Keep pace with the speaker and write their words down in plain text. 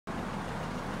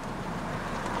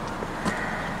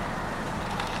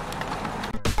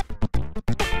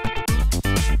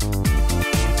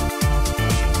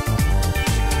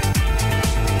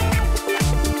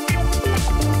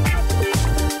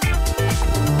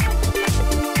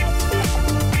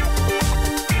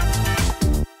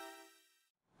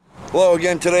Hello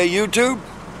again today, YouTube.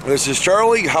 This is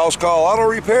Charlie, House Call Auto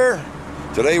Repair.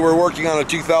 Today we're working on a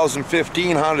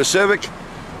 2015 Honda Civic.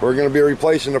 We're going to be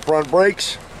replacing the front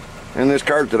brakes in this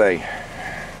car today. This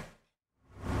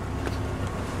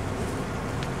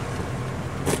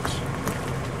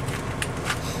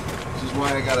is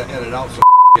why I got to edit out some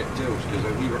shit too, because I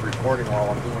leave it recording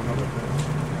while I'm doing other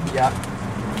things. Yeah.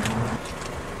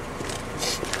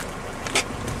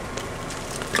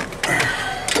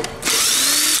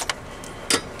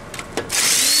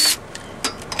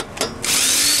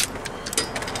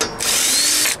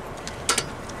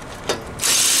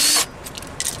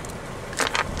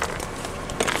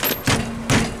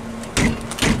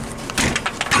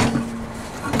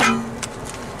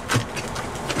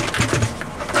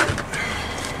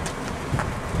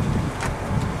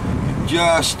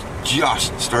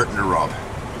 Just starting to rub.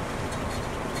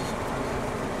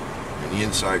 And the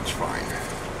inside's fine.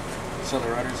 So the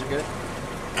rotors are good?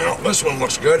 Well, this one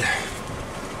looks good.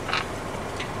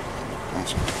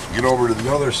 Let's get over to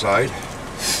the other side.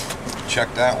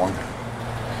 Check that one.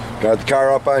 Got the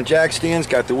car up on jack stands,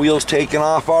 got the wheels taken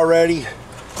off already.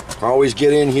 Always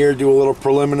get in here, do a little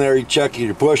preliminary check of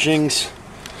your bushings.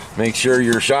 Make sure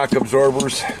your shock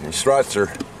absorbers and struts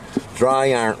are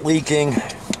dry, aren't leaking.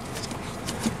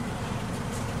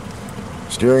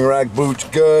 Steering rack boot's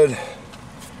good.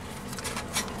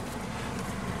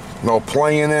 No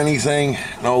playing anything,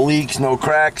 no leaks, no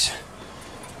cracks.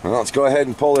 Well, let's go ahead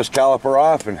and pull this caliper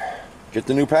off and get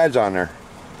the new pads on there.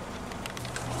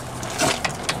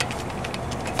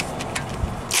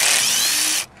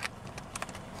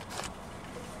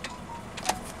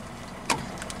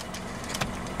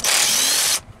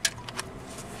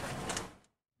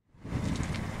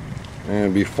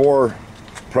 And before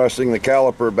pressing the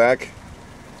caliper back,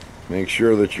 make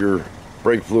sure that your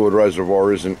brake fluid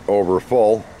reservoir isn't over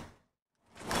full.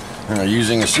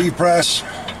 Using a C-press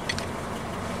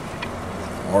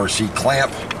or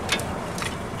C-clamp,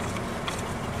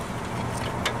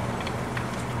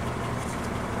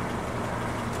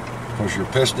 push your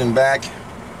piston back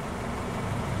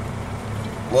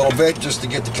a little bit just to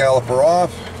get the caliper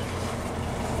off.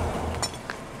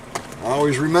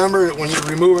 Always remember that when you're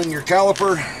removing your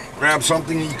caliper, grab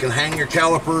something that you can hang your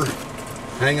caliper,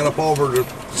 hang it up over the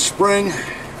spring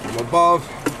from above.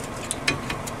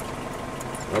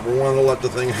 Never want to let the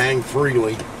thing hang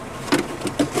freely.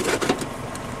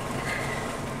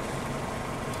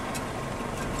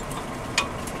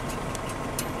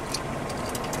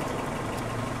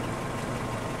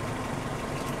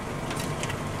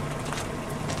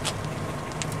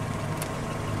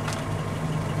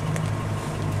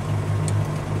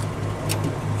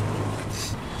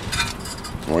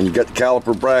 When you get the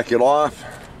caliper bracket off,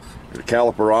 the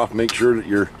caliper off, make sure that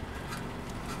your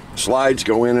slides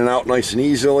go in and out nice and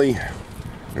easily.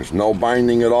 There's no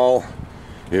binding at all.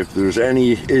 If there's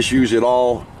any issues at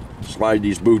all, slide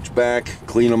these boots back,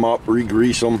 clean them up,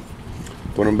 re-grease them,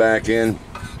 put them back in.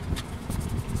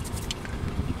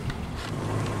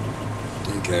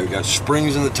 Okay, we got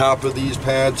springs in the top of these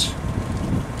pads.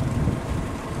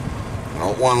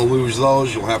 Don't want to lose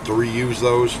those, you'll have to reuse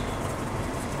those.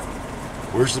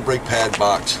 Where's the brake pad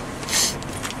box?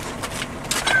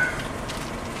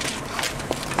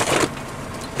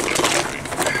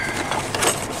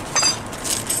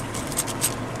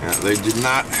 Yeah, they did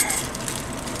not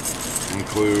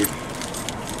include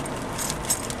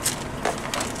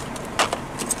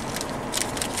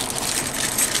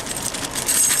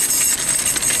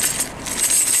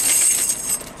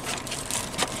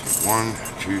one,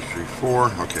 two, three,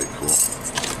 four. Okay, cool.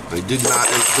 They did not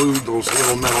include those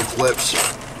little metal clips,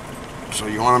 so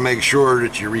you want to make sure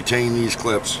that you retain these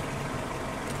clips.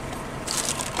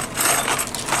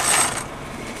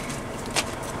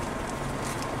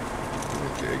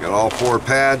 Okay, got all four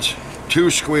pads, two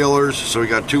squealers, so we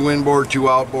got two inboard, two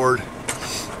outboard.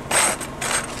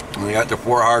 And we got the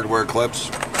four hardware clips.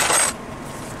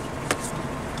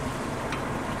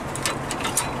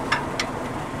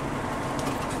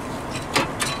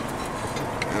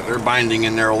 They're binding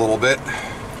in there a little bit.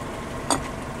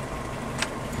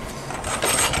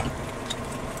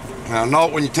 Now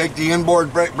note, when you take the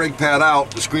inboard brake pad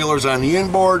out, the squealer's on the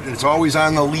inboard and it's always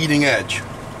on the leading edge.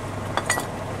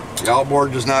 The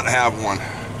outboard does not have one.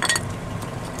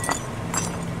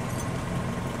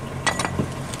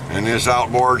 And this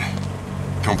outboard,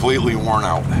 completely worn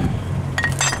out.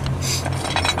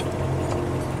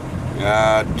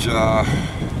 Got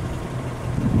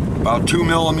about 2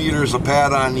 millimeters of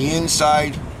pad on the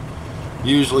inside,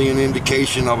 usually an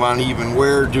indication of uneven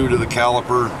wear due to the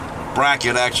caliper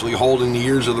bracket actually holding the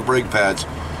ears of the brake pads.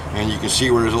 And you can see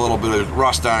where there's a little bit of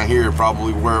rust on here,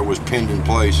 probably where it was pinned in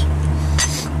place.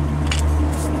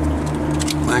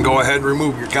 Then go ahead and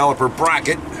remove your caliper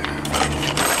bracket.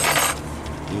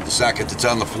 Move the socket that's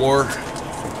on the floor.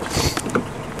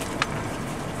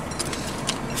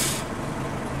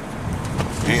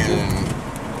 And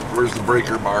where's the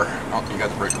breaker bar? Oh, you got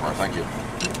the breaker bar, thank you.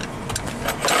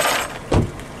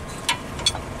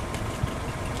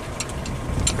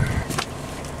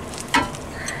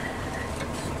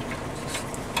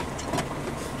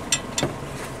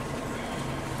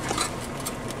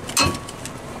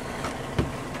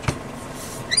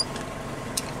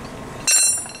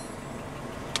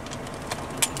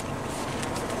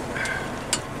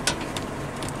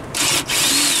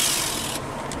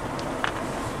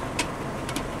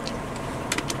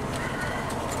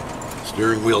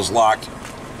 Steering wheel's locked.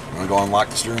 You want to go unlock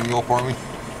the steering wheel for me?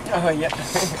 Oh, yeah.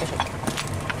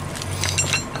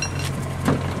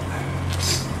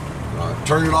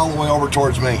 Turn it all the way over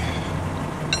towards me.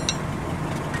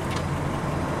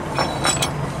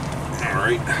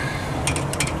 Alright.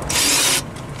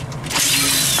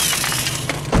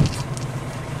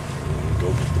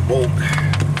 Go get the bolt.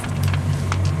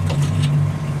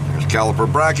 There's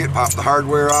caliper bracket. Pop the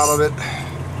hardware out of it.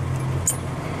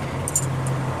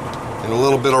 And a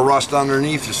little bit of rust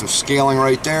underneath, just some scaling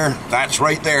right there. That's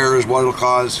right there is what will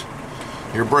cause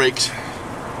your brakes.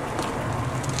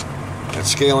 That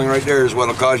scaling right there is what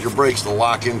will cause your brakes to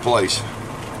lock in place.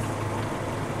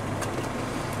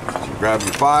 So you grab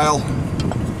your file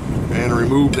and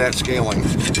remove that scaling.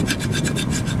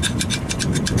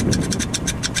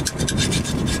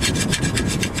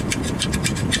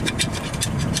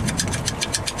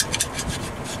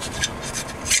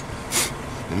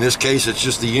 In this case, it's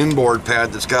just the inboard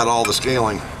pad that's got all the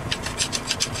scaling.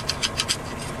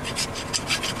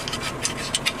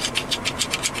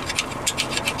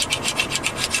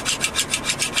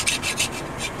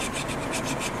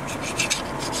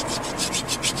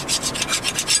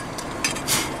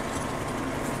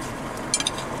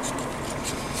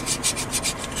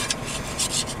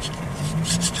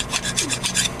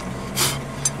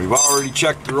 We've already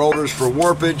checked the rotors for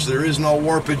warpage. There is no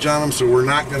warpage on them, so we're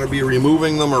not going to be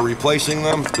removing them or replacing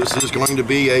them. This is going to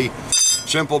be a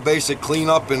simple basic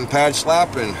cleanup and pad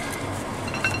slap, and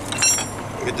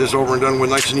get this over and done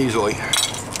with nice and easily.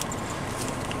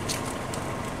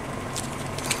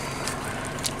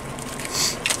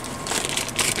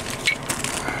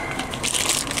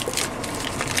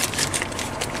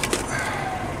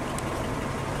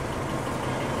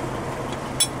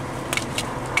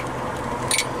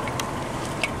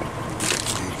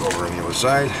 Over on the other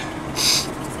side.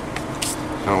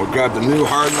 Now we'll grab the new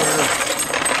hardware.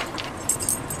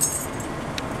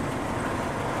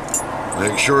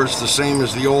 Make sure it's the same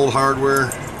as the old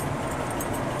hardware.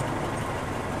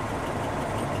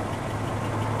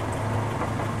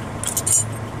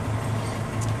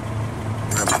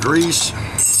 Grab the grease.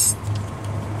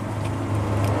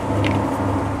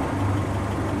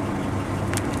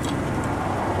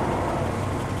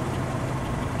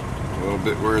 A little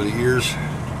bit where the ears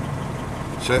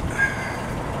sit.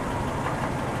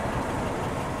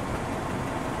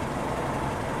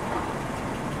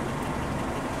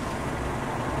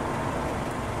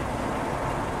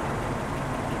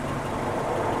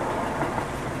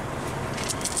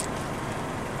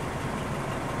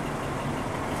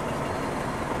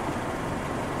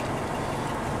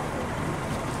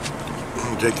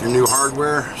 Take your new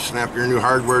hardware, snap your new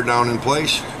hardware down in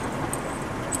place.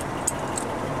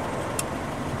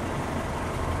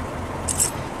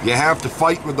 You have to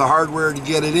fight with the hardware to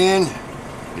get it in.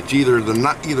 It's either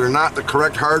not the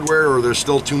correct hardware, or there's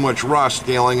still too much rust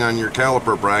scaling on your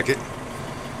caliper bracket.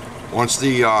 Once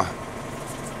the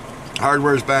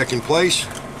hardware is back in place,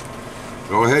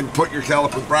 go ahead and put your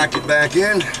caliper bracket back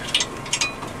in.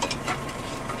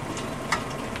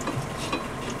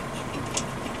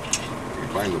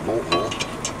 Find the bolt hole.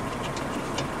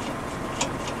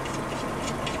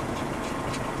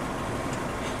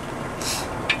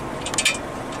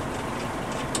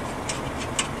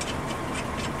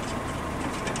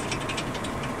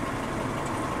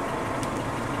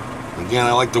 Again,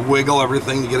 I like to wiggle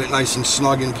everything to get it nice and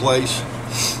snug in place.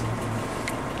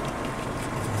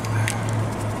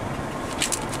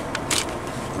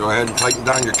 Go ahead and tighten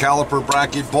down your caliper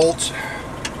bracket bolts.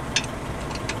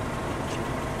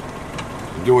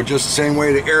 Do it just the same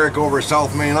way that Eric over at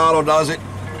South Main Auto does it.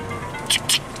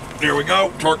 There we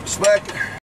go, torque the spec.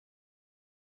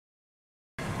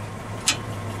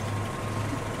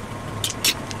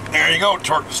 There you go,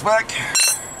 torque the spec.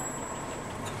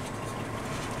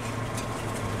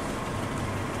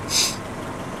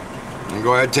 And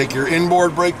go ahead and take your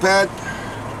inboard brake pad,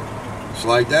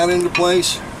 slide that into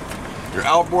place. Your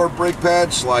outboard brake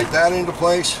pad, slide that into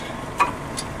place.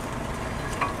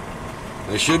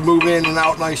 They should move in and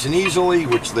out nice and easily,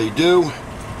 which they do.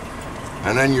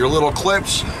 And then your little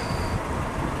clips,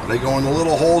 they go in the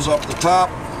little holes up the top.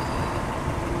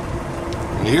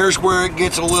 And here's where it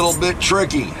gets a little bit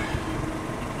tricky.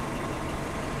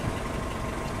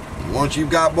 Once you've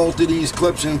got both of these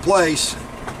clips in place,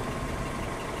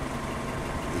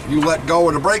 if you let go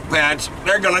of the brake pads,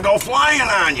 they're gonna go flying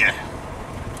on you.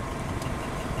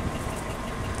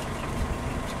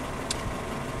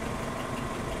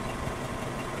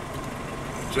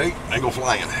 See, they go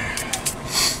flying.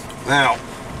 Now,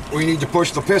 we need to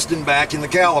push the piston back in the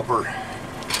caliper.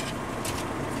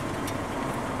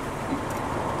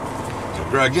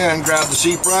 So again, grab the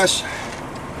C-press.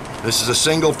 This is a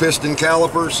single piston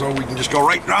caliper, so we can just go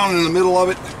right down in the middle of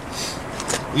it.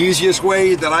 Easiest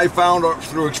way that I found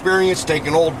through experience, take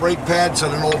an old brake pad,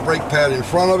 set an old brake pad in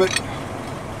front of it.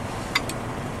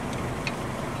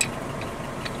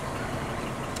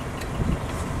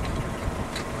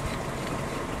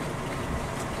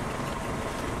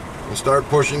 And start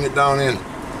pushing it down in.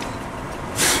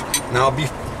 Now, let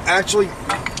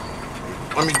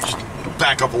me just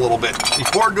back up a little bit.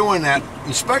 Before doing that,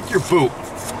 inspect your boot.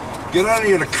 Get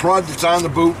any of the crud that's on the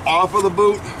boot off of the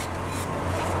boot.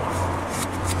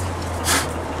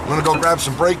 I'm gonna go grab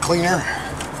some brake cleaner.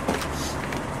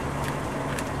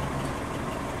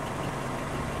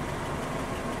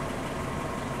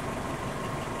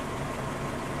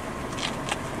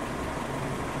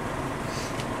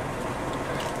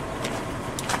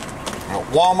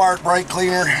 Walmart brake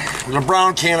cleaner. The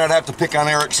brown can, I'd have to pick on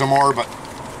Eric some more, but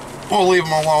we'll leave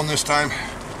him alone this time.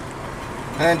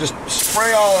 And just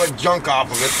spray all the junk off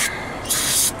of it.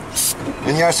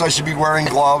 And yes, I should be wearing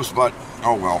gloves, but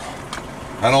oh well.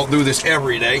 I don't do this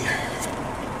every day.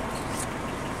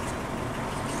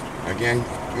 Again,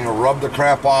 you know, rub the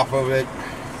crap off of it.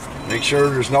 Make sure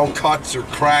there's no cuts or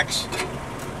cracks.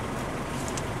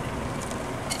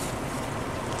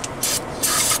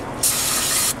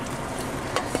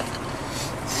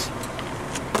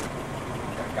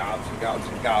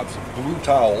 Gobs of blue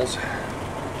towels.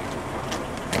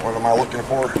 What am I looking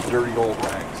for? Dirty old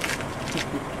rags.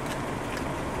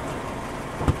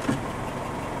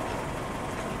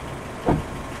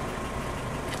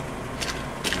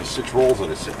 6 rolls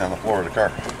of it sitting on the floor of the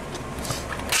car.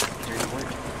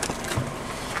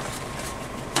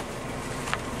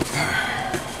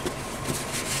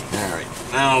 Alright,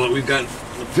 now that we've got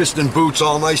the piston boots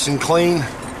all nice and clean,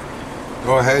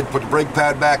 go ahead, put the brake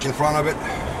pad back in front of it.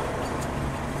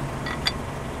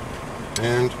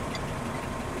 And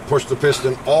push the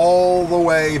piston all the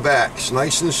way back,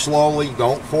 nice and slowly,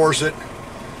 don't force it.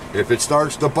 If it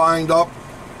starts to bind up,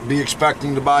 be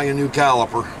expecting to buy a new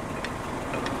caliper.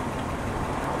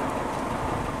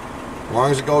 As long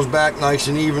as it goes back nice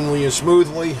and evenly and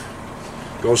smoothly,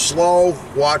 go slow,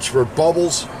 watch for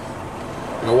bubbles,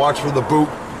 watch for the boot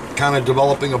kind of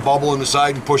developing a bubble in the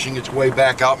side and pushing its way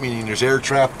back out, meaning there's air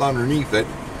trapped underneath it.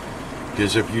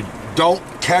 Because if you don't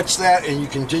catch that and you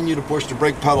continue to push the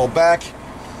brake pedal back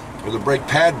or the brake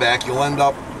pad back, you'll end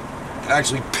up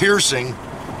actually piercing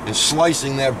and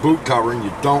slicing that boot cover, and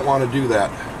you don't want to do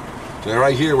that. So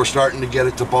right here we're starting to get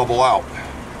it to bubble out.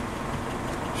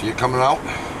 See it coming out?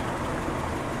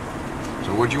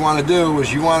 So what you want to do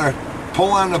is you want to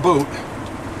pull on the boot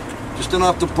just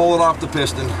enough to pull it off the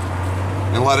piston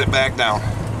and let it back down,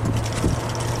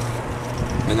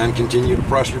 and then continue to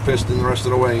press your piston the rest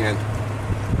of the way in.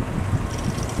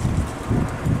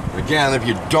 Again, if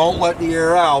you don't let the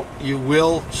air out, you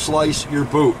will slice your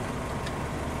boot.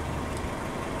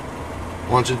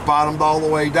 Once it's bottomed all the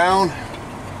way down,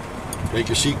 take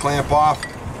your seat clamp off.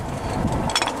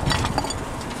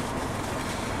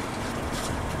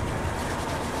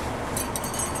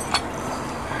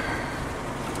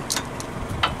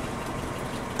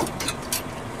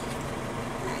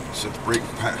 Set the brake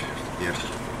pad. Yeah.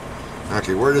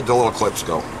 Okay, where did the little clips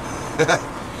go?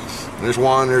 There's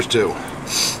one, there's two.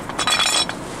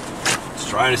 Let's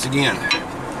try this again.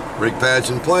 Brake pads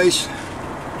in place.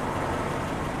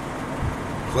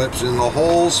 Clips in the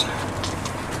holes.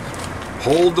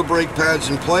 Hold the brake pads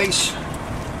in place.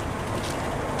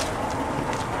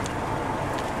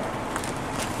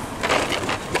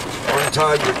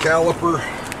 Untie your caliper.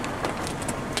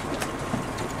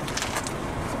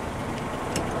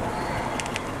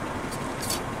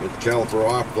 Get the caliper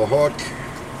off the hook.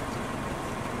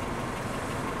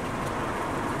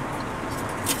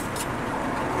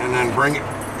 And then bring it.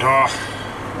 Oh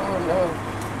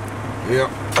no. Yep.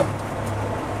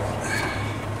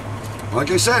 Like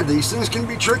I said, these things can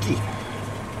be tricky.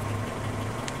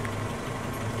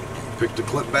 Pick the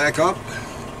clip back up,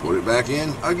 put it back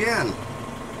in again.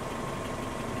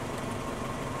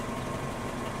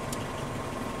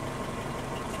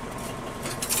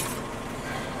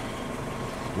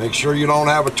 Make sure you don't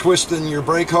have a twist in your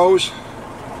brake hose.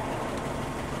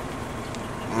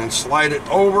 And slide it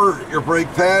over your brake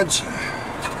pads.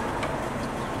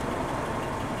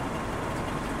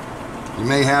 You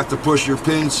may have to push your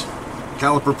pins,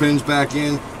 caliper pins back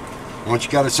in. Once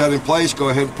you got it set in place, go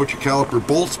ahead and put your caliper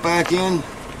bolts back in.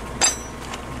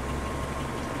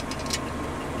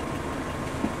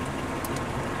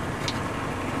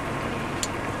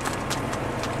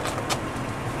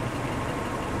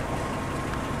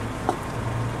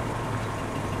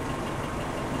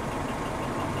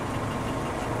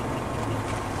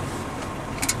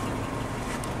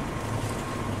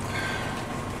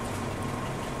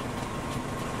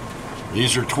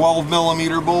 These are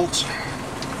 12mm bolts.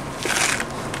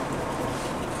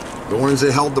 The ones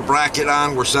that held the bracket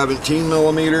on were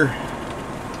 17mm.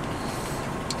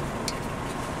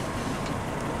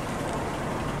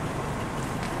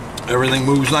 Everything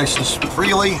moves nice and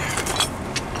freely.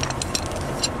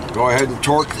 Go ahead and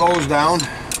torque those down.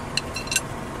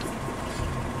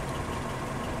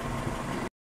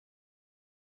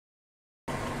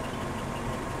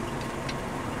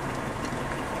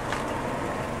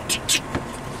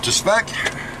 To spec.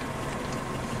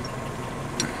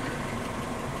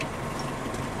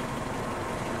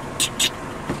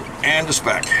 And to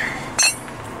spec.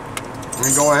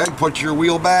 And go ahead and put your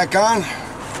wheel back on.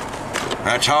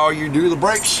 That's how you do the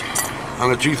brakes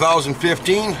on the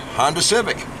 2015 Honda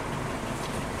Civic.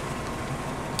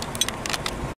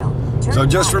 So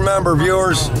just remember,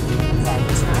 viewers,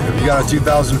 if you got a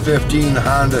 2015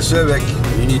 Honda Civic,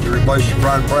 you need to replace your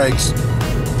front brakes.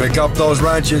 Pick up those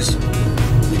wrenches.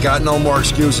 You got no more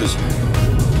excuses.